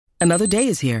Another day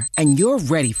is here, and you're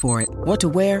ready for it. What to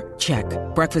wear? Check.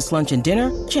 Breakfast, lunch, and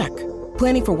dinner? Check.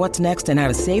 Planning for what's next and how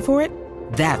to save for it?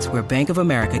 That's where Bank of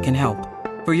America can help.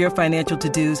 For your financial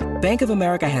to-dos, Bank of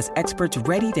America has experts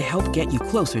ready to help get you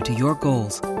closer to your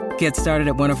goals. Get started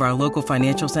at one of our local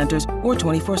financial centers or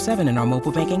 24/7 in our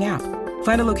mobile banking app.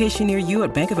 Find a location near you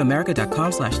at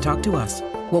bankofamerica.com/talktous.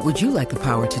 What would you like the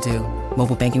power to do?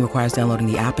 Mobile banking requires downloading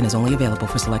the app and is only available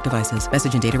for select devices.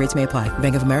 Message and data rates may apply.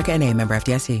 Bank of America N.A., member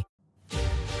FDIC.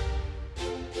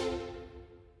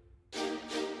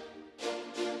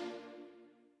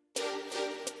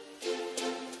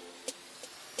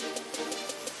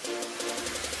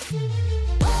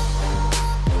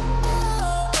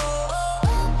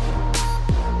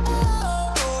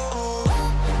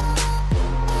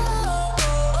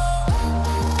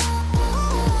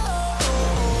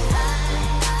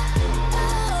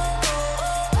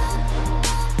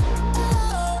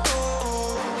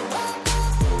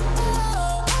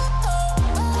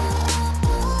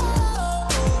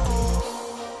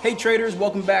 Hey traders,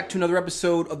 welcome back to another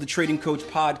episode of the Trading Coach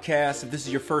Podcast. If this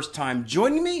is your first time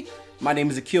joining me, my name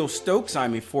is Akil Stokes.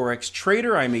 I'm a Forex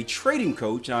trader, I'm a trading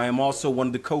coach, and I am also one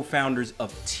of the co-founders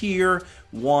of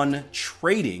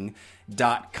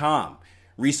Tier1Trading.com.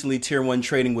 Recently, Tier 1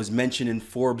 Trading was mentioned in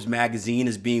Forbes magazine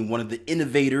as being one of the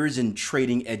innovators in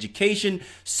trading education.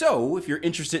 So if you're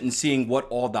interested in seeing what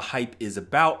all the hype is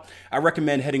about, I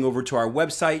recommend heading over to our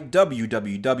website,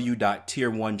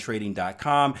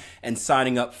 www.tier1trading.com, and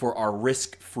signing up for our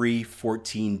risk-free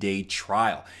 14-day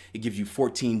trial. It gives you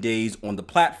 14 days on the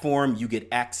platform. You get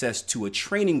access to a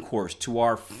training course, to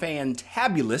our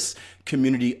fantabulous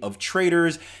community of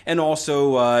traders, and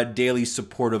also daily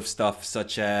supportive stuff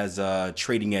such as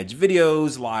trading edge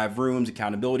videos, live rooms,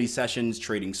 accountability sessions,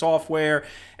 trading software,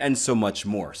 and so much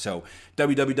more. So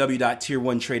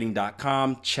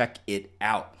www.tier1trading.com, check it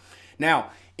out. Now,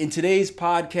 in today's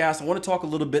podcast, I want to talk a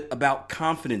little bit about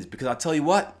confidence, because I'll tell you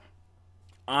what,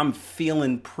 I'm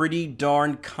feeling pretty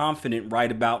darn confident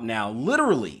right about now.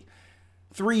 Literally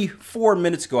 3-4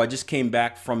 minutes ago, I just came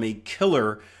back from a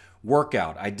killer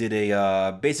workout. I did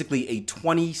basically a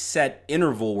 20 set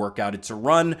interval workout. It's a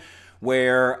run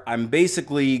where I'm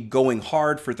basically going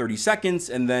hard for 30 seconds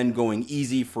and then going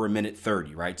easy for a minute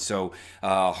 30, right? So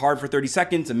hard for 30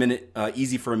 seconds, a minute,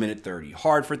 easy for a minute 30.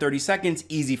 Hard for 30 seconds,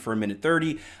 easy for a minute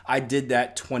 30. I did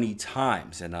that 20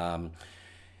 times, and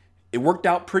it worked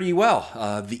out pretty well.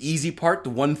 The easy part, the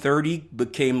 130,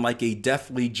 became like a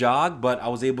deathly jog, but I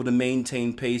was able to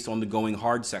maintain pace on the going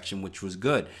hard section, which was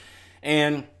good.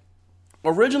 And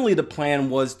originally the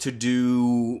plan was to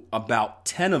do about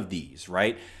 10 of these,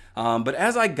 right? But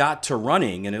as I got to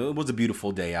running, and it was a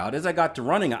beautiful day out, as I got to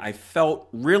running, I felt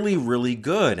really, really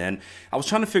good. And I was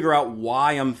trying to figure out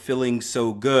why I'm feeling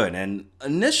so good. And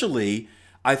initially,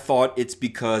 I thought it's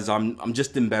because I'm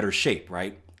just in better shape,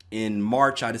 right? In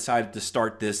March, I decided to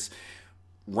start this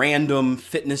random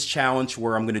fitness challenge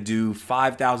where I'm going to do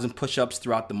 5,000 push-ups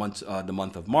throughout the month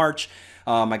of March.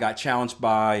 I got challenged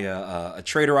by a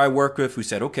trader I work with who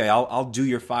said, okay, I'll do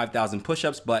your 5,000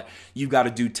 push-ups, but you've got to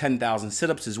do 10,000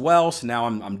 sit-ups as well. So now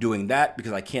I'm doing that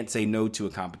because I can't say no to a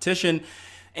competition.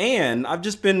 And I've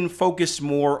just been focused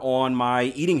more on my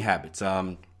eating habits.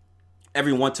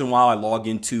 Every once in a while, I log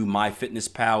into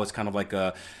MyFitnessPal. It's kind of like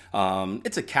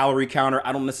it's a calorie counter.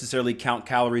 I don't necessarily count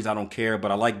calories. I don't care,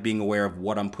 but I like being aware of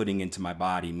what I'm putting into my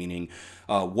body, meaning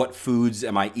what foods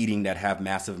am I eating that have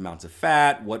massive amounts of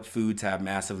fat, what foods have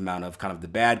massive amount of kind of the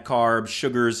bad carbs,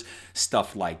 sugars,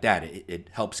 stuff like that. It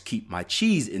helps keep my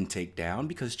cheese intake down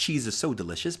because cheese is so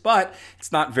delicious, but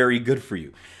it's not very good for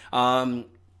you. And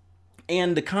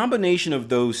the combination of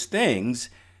those things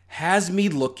has me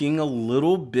looking a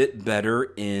little bit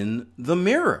better in the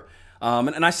mirror.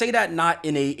 And I say that not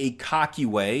in a cocky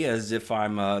way, as if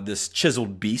I'm this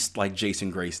chiseled beast like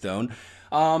Jason Greystone.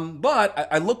 But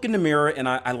I look in the mirror and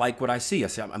I like what I see. I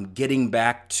say I'm getting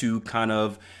back to kind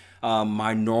of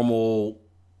my normal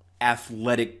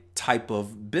athletic type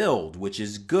of build, which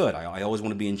is good. I always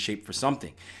want to be in shape for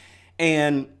something.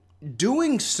 And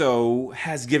doing so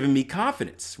has given me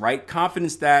confidence, right?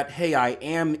 Confidence that, hey, I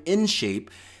am in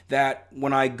shape, that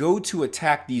when I go to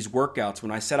attack these workouts, when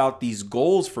I set out these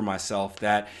goals for myself,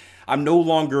 that I'm no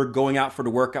longer going out for the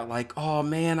workout like, oh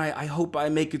man, I hope I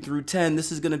make it through 10.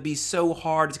 This is going to be so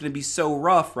hard. It's going to be so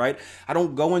rough, right? I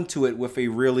don't go into it with a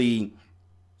really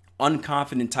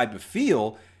unconfident type of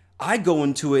feel. I go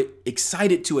into it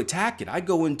excited to attack it. I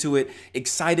go into it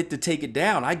excited to take it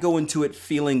down. I go into it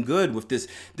feeling good with this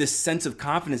sense of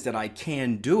confidence that I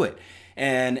can do it.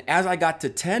 And as I got to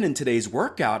 10 in today's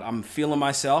workout, I'm feeling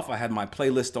myself. I had my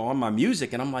playlist on, my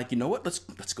music, and I'm like, you know what?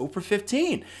 Let's go for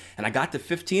 15. And I got to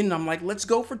 15 and I'm like, let's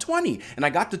go for 20. And I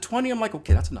got to 20, I'm like,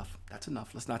 okay, that's enough. That's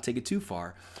enough. Let's not take it too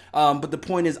far. But the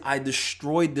point is, I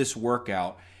destroyed this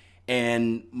workout,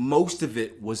 and most of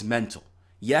it was mental.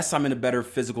 Yes, I'm in a better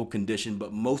physical condition,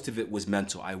 but most of it was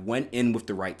mental. I went in with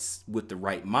the right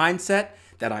mindset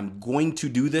that I'm going to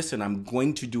do this and I'm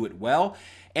going to do it well.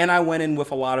 And I went in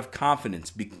with a lot of confidence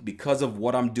because of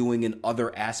what I'm doing in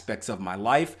other aspects of my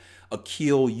life.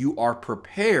 Akil, you are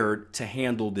prepared to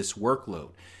handle this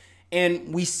workload.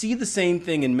 And we see the same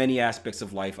thing in many aspects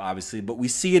of life, obviously, but we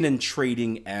see it in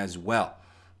trading as well.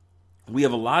 We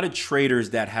have a lot of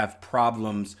traders that have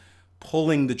problems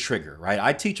pulling the trigger, right?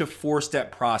 I teach a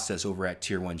 4-step process over at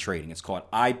Tier 1 Trading. It's called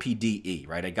IPDE,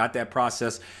 right? I got that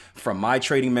process from my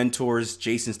trading mentors,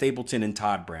 Jason Stapleton and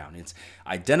Todd Brown. It's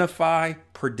identify,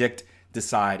 predict,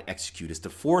 decide, execute. It's the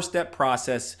 4-step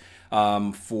process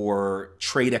for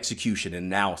trade execution and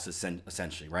analysis,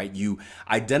 essentially, right? You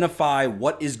identify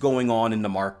what is going on in the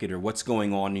market or what's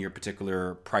going on in your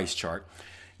particular price chart.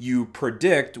 You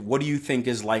predict what do you think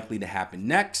is likely to happen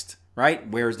next, right?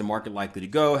 Where is the market likely to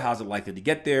go? How's it likely to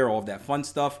get there? All of that fun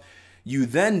stuff. You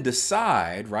then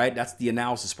decide, right? That's the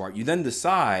analysis part. You then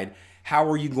decide how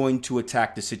are you going to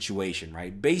attack the situation,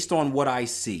 right? Based on what I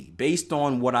see, based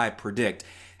on what I predict,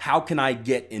 how can I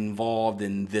get involved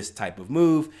in this type of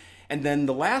move? And then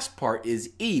the last part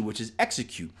is E, which is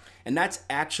execute. And that's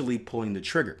actually pulling the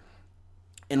trigger.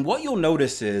 And what you'll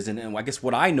notice is, and I guess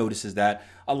what I notice is that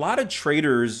a lot of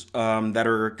traders that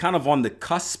are kind of on the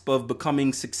cusp of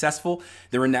becoming successful,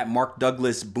 they're in that Mark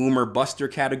Douglas boomer buster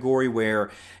category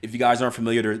where, if you guys aren't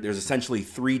familiar, there's essentially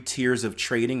 3 tiers of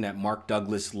trading that Mark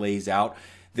Douglas lays out.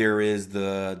 There is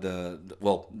the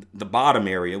bottom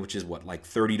area, which is what, like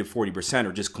 30 to 40%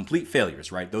 are just complete failures,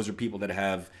 right? Those are people that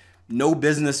have no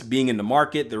business being in the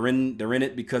market. They're in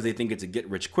it because they think it's a get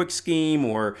rich quick scheme,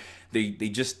 or they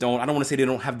just don't. I don't want to say they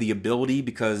don't have the ability,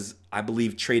 because I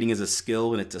believe trading is a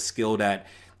skill, and it's a skill that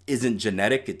isn't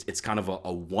genetic. It's kind of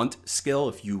a want skill.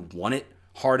 If you want it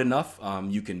hard enough,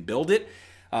 you can build it.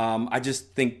 I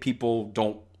just think people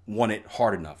don't want it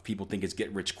hard enough. People think it's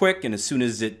get rich quick, and as soon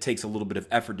as it takes a little bit of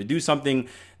effort to do something,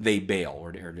 they bail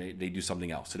or they do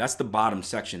something else. So that's the bottom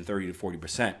section, 30 to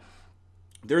 40%.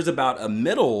 There's about a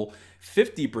middle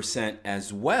 50%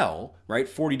 as well, right?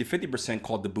 40 to 50%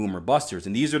 called the boomer busters.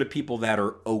 And these are the people that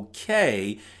are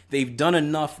okay. They've done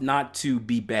enough not to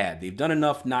be bad. They've done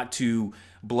enough not to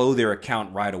blow their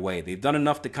account right away. They've done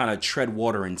enough to kind of tread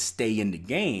water and stay in the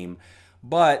game,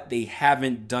 but they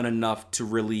haven't done enough to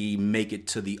really make it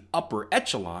to the upper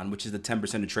echelon, which is the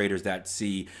 10% of traders that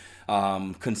see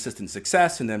consistent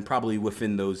success. And then probably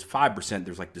within those 5%,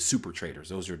 there's like the super traders.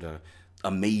 Those are the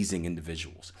amazing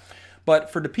individuals. But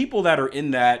for the people that are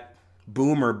in that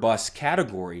boom or bust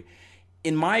category,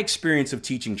 in my experience of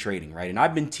teaching trading, right? And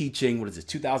I've been teaching,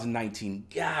 2019?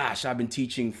 Gosh, I've been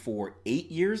teaching for 8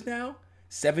 years now,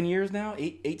 7 years now,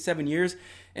 7 years,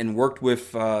 and worked with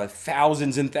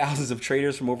thousands and thousands of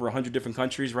traders from over 100 different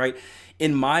countries, right?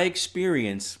 In my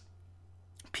experience,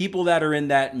 people that are in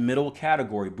that middle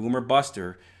category, boom or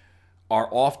buster, are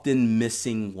often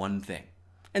missing one thing.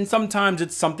 And sometimes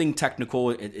it's something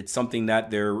technical. It's something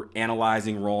that they're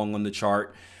analyzing wrong on the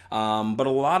chart. But a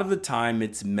lot of the time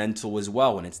it's mental as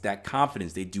well. And it's that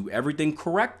confidence. They do everything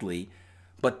correctly,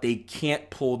 but they can't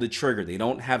pull the trigger. They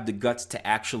don't have the guts to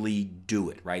actually do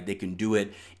it, right? They can do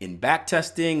it in back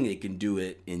testing. They can do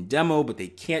it in demo, but they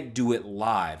can't do it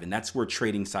live. And that's where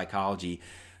trading psychology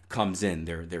comes in.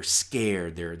 They're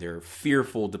scared. They're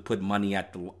fearful to put money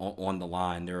on the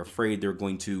line. They're afraid they're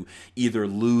going to either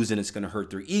lose and it's going to hurt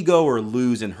their ego, or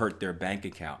lose and hurt their bank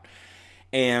account.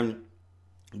 And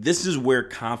this is where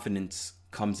confidence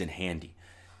comes in handy.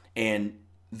 And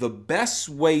the best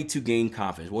way to gain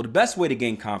confidence, the best way to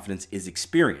gain confidence is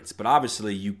experience. But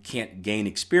obviously you can't gain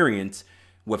experience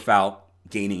without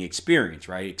gaining experience,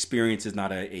 right? Experience is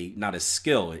not a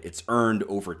skill. It's earned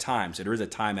over time. So there is a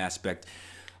time aspect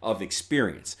of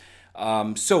experience.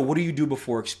 So what do you do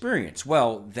before experience?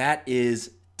 Well, that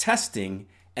is testing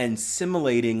and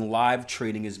simulating live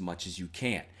trading as much as you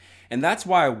can. And that's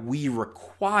why we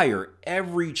require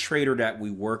every trader that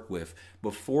we work with,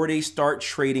 before they start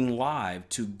trading live,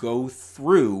 to go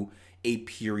through a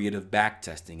period of back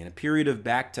testing. And a period of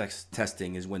back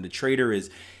testing is when the trader is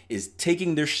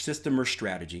taking their system or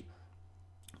strategy.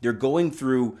 They're going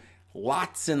through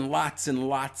lots and lots and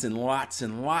lots and lots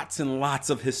and lots and lots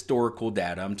of historical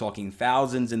data. I'm talking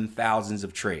thousands and thousands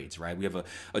of trades, right? We have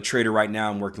a trader right now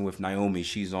I'm working with, Naomi.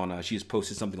 She just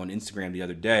posted something on Instagram the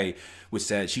other day which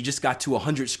said she just got to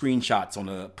 100 screenshots on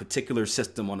a particular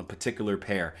system on a particular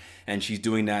pair. And she's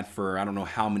doing that for I don't know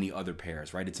how many other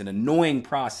pairs, right? It's an annoying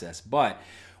process, but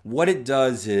what it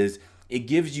does is it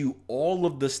gives you all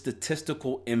of the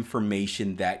statistical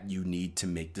information that you need to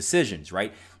make decisions,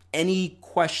 right? Any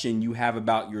question you have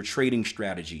about your trading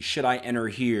strategy, should I enter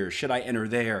here? Should I enter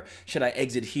there? Should I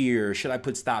exit here? Should I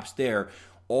put stops there?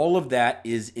 All of that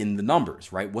is in the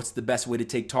numbers, right? What's the best way to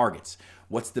take targets?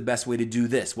 What's the best way to do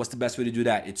this? What's the best way to do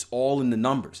that? It's all in the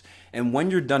numbers. And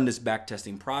when you're done this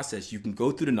backtesting process, you can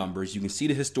go through the numbers, you can see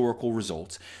the historical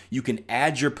results, you can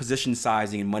add your position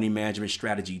sizing and money management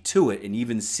strategy to it, and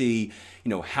even see,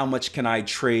 how much can I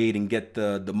trade and get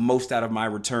the most out of my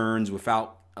returns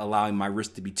without allowing my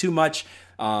risk to be too much,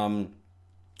 and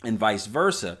vice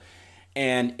versa.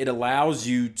 And it allows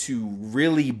you to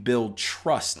really build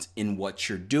trust in what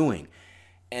you're doing.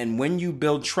 And when you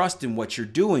build trust in what you're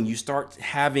doing, you start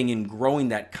having and growing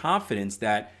that confidence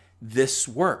that this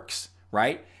works,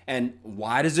 right? And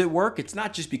why does it work? It's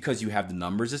not just because you have the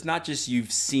numbers. It's not just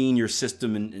you've seen your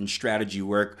system and strategy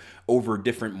work over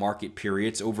different market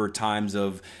periods, over times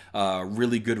of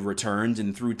really good returns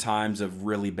and through times of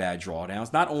really bad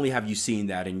drawdowns. Not only have you seen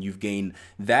that and you've gained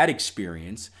that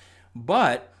experience,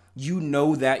 but you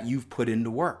know that you've put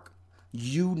into work.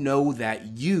 You know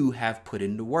that you have put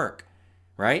into work,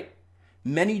 right?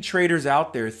 Many traders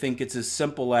out there think it's as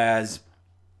simple as,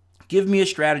 give me a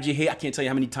strategy. Hey, I can't tell you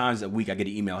how many times a week I get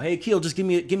an email. Hey, Keel, just give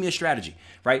me a strategy,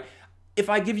 right? If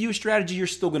I give you a strategy, you're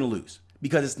still going to lose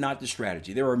because it's not the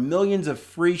strategy. There are millions of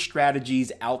free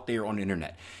strategies out there on the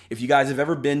internet. If you guys have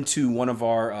ever been to one of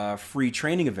our free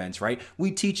training events, right,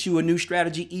 we teach you a new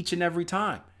strategy each and every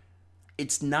time.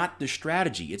 It's not the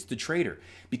strategy, it's the trader.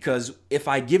 Because if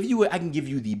I give you it, I can give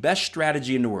you the best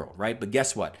strategy in the world, right? But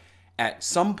guess what? At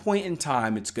some point in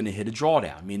time, it's going to hit a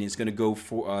drawdown, meaning it's going to go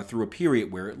through a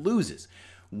period where it loses.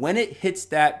 When it hits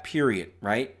that period,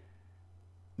 right,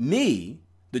 me,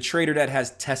 the trader that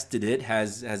has tested it,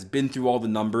 has been through all the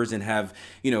numbers and have,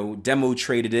 demo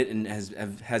traded it and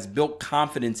has built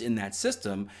confidence in that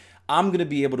system, I'm going to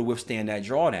be able to withstand that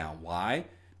drawdown. Why?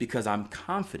 Because I'm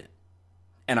confident.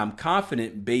 And I'm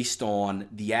confident based on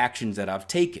the actions that I've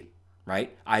taken.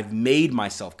 Right? I've made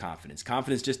myself confidence.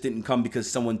 Confidence just didn't come because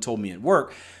someone told me it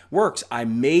works. I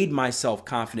made myself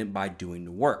confident by doing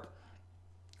the work.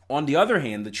 On the other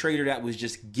hand, the trader that was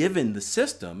just given the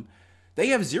system, they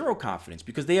have zero confidence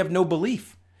because they have no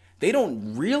belief. They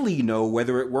don't really know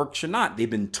whether it works or not. They've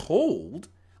been told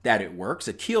that it works.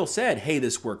 Akil said, hey,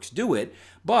 this works, do it.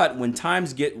 But when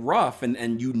times get rough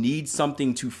and you need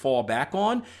something to fall back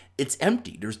on, it's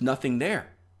empty. There's nothing there.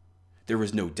 There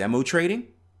was no demo trading.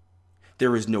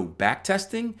 There is no back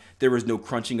testing. There is no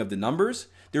crunching of the numbers.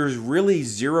 There is really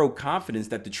zero confidence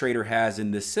that the trader has in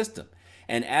this system.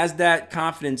 And as that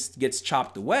confidence gets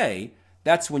chopped away,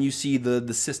 that's when you see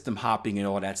the system hopping and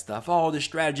all that stuff. Oh, this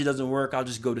strategy doesn't work. I'll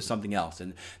just go to something else.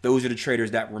 And those are the traders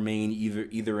that remain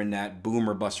either in that boom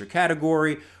or buster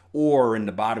category or in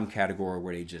the bottom category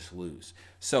where they just lose.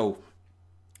 So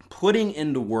putting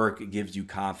into work gives you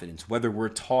confidence, whether we're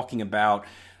talking about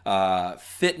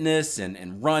fitness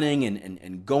and running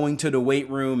and going to the weight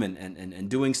room and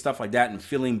doing stuff like that and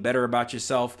feeling better about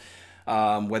yourself,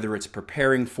 whether it's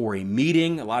preparing for a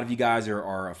meeting. A lot of you guys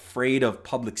are afraid of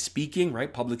public speaking,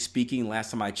 right? Public speaking, last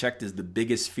time I checked, is the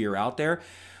biggest fear out there.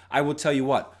 I will tell you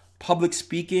what, public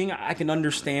speaking, I can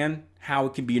understand how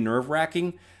it can be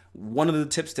nerve-wracking. One of the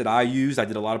tips that I used, I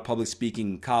did a lot of public speaking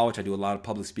in college. I do a lot of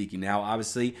public speaking now,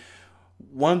 obviously.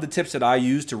 One of the tips that I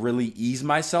used to really ease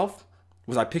myself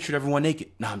was I pictured everyone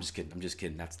naked. No, I'm just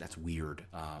kidding. That's weird.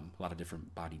 A lot of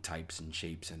different body types and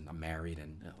shapes, and I'm married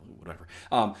and whatever.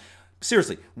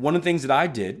 Seriously, one of the things that I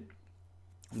did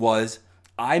was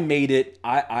I made it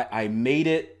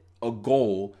a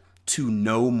goal to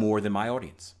know more than my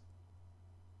audience.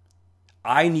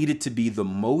 I needed to be the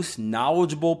most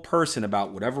knowledgeable person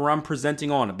about whatever I'm presenting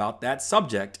on about that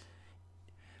subject.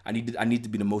 I need to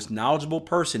be the most knowledgeable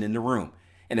person in the room.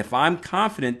 And if I'm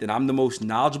confident that I'm the most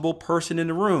knowledgeable person in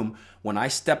the room, when I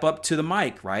step up to the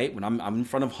mic, right, when I'm in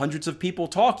front of hundreds of people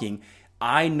talking,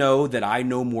 I know that I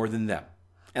know more than them.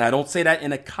 And I don't say that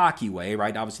in a cocky way,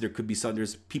 right? Obviously, there could be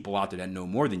there's people out there that know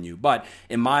more than you. But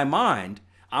in my mind,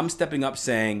 I'm stepping up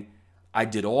saying, I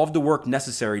did all of the work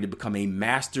necessary to become a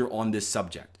master on this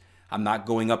subject. I'm not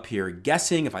going up here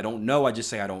guessing. If I don't know, I just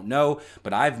say I don't know.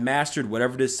 But I've mastered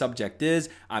whatever this subject is.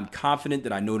 I'm confident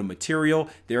that I know the material.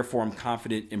 Therefore, I'm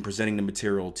confident in presenting the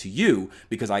material to you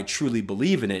because I truly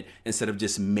believe in it instead of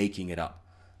just making it up.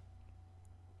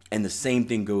 And the same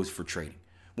thing goes for trading.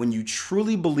 When you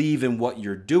truly believe in what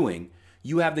you're doing,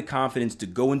 you have the confidence to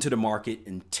go into the market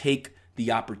and take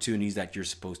the opportunities that you're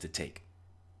supposed to take.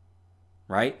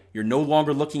 Right? You're no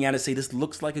longer looking at it and say, this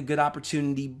looks like a good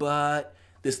opportunity, but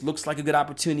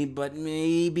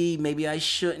maybe I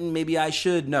shouldn't, maybe I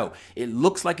should. No, it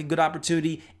looks like a good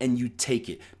opportunity and you take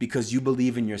it because you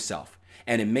believe in yourself.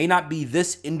 And it may not be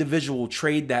this individual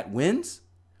trade that wins,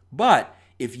 but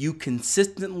if you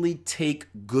consistently take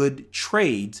good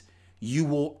trades, you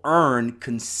will earn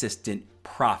consistent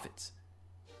profits.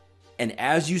 And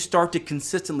as you start to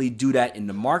consistently do that in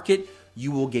the market,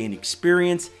 you will gain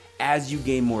experience. As you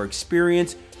gain more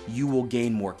experience, you will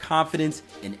gain more confidence.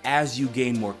 And as you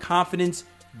gain more confidence,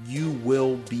 you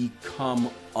will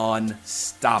become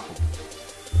unstoppable.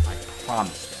 I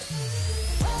promise that.